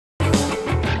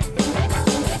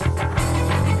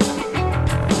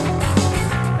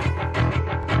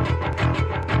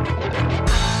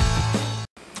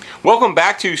Welcome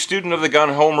back to Student of the Gun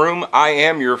Homeroom. I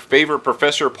am your favorite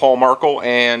professor, Paul Markle,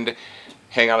 and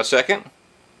hang on a second.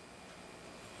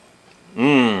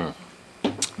 That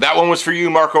one was for you,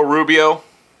 Marco Rubio. All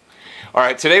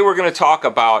right, today we're going to talk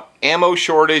about ammo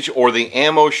shortage or the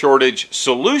ammo shortage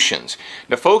solutions.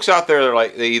 Now, folks out there,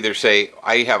 they either say,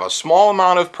 I have a small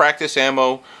amount of practice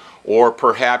ammo, or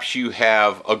perhaps you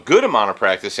have a good amount of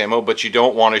practice ammo, but you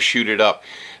don't want to shoot it up.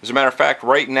 As a matter of fact,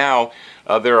 right now,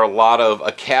 there are a lot of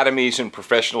academies and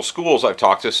professional schools. I've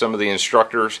talked to some of the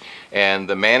instructors and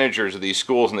the managers of these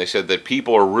schools, and they said that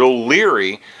people are real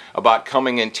leery about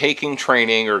coming and taking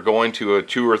training or going to a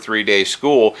 2 or 3 day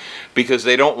school because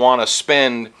they don't want to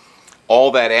spend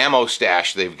all that ammo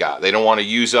stash they've got. They don't want to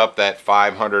use up that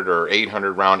 500 or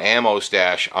 800 round ammo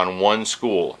stash on one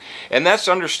school. And that's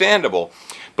understandable.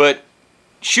 But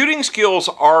shooting skills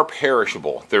are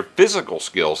perishable. They're physical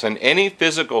skills, and any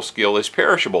physical skill is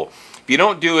perishable. If you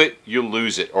don't do it, you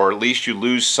lose it, or at least you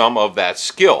lose some of that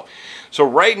skill. So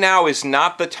right now is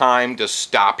not the time to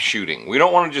stop shooting. We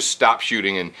don't want to just stop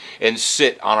shooting and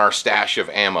sit on our stash of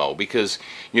ammo, because,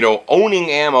 you know,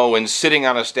 owning ammo and sitting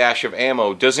on a stash of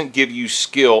ammo doesn't give you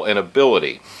skill and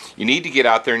ability. You need to get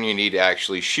out there and you need to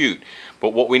actually shoot.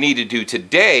 But what we need to do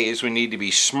today is we need to be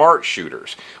smart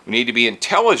shooters. We need to be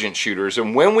intelligent shooters.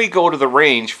 And when we go to the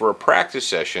range for a practice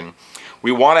session,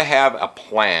 we want to have a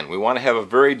plan. We want to have a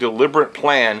very deliberate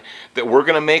plan that we're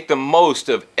going to make the most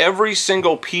of every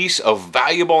single piece of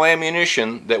valuable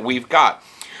ammunition that we've got.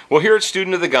 Well, here at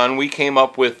Student of the Gun, we came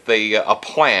up with a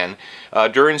plan.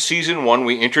 During season 1,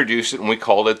 we introduced it and we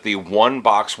called it the one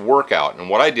box workout.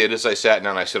 And what I did is I sat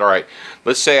down and I said, all right,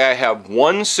 let's say I have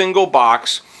one single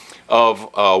box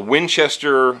of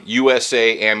Winchester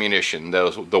USA ammunition,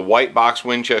 the white box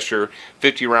Winchester,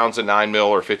 50 rounds of 9mm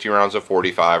or 50 rounds of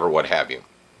 45 or what have you.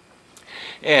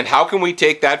 And how can we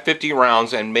take that 50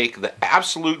 rounds and make the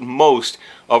absolute most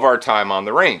of our time on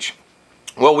the range?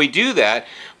 Well, we do that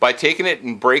by taking it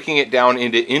and breaking it down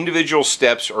into individual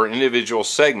steps or individual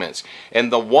segments.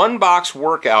 And the one box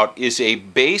workout is a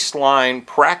baseline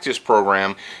practice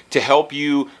program to help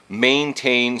you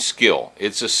maintain skill.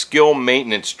 It's a skill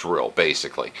maintenance drill,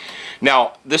 basically.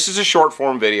 Now, this is a short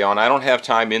form video, and I don't have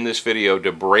time in this video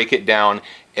to break it down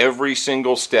every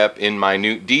single step in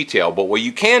minute detail. But what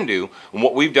you can do, and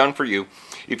what we've done for you,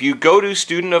 if you go to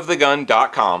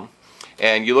studentofthegun.com,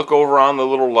 and you look over on the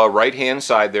little right-hand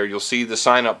side there, you'll see the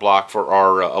sign-up block for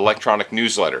our electronic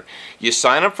newsletter. You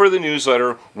sign up for the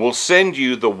newsletter, we'll send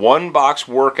you the one box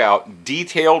workout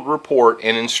detailed report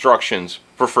and instructions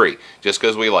for free, just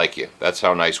because we like you. That's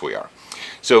how nice we are.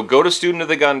 So go to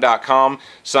studentofthegun.com,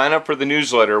 sign up for the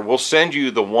newsletter. We'll send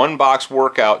you the one box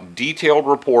workout detailed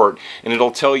report, and it'll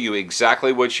tell you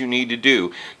exactly what you need to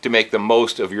do to make the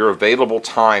most of your available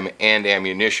time and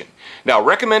ammunition. Now,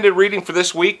 recommended reading for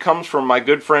this week comes from my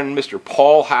good friend Mr.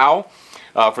 Paul Howe.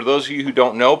 For those of you who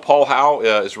don't know, Paul Howe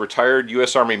is a retired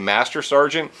U.S. Army Master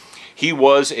Sergeant. He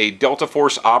was a Delta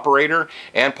Force operator,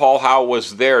 and Paul Howe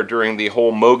was there during the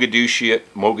whole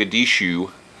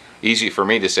Mogadishu, easy for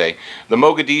me to say, the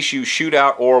Mogadishu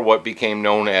shootout, or what became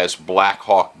known as Black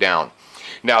Hawk Down.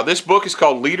 Now, this book is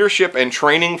called Leadership and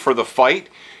Training for the Fight.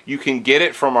 You can get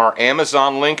it from our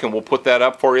Amazon link, and we'll put that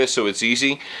up for you so it's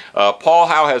easy. Paul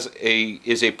Howe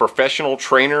is a professional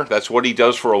trainer. That's what he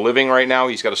does for a living right now.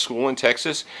 He's got a school in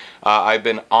Texas. I've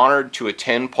been honored to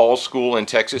attend Paul's school in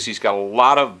Texas. He's got a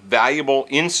lot of valuable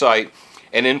insight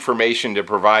and information to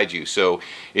provide you. So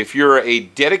if you're a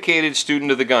dedicated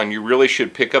student of the gun, you really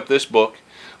should pick up this book,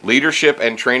 Leadership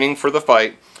and Training for the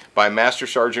Fight, by Master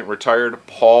Sergeant Retired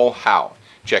Paul Howe.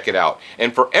 Check it out.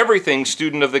 And for everything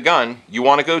Student of the Gun, you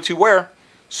want to go to where?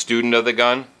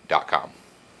 studentofthegun.com.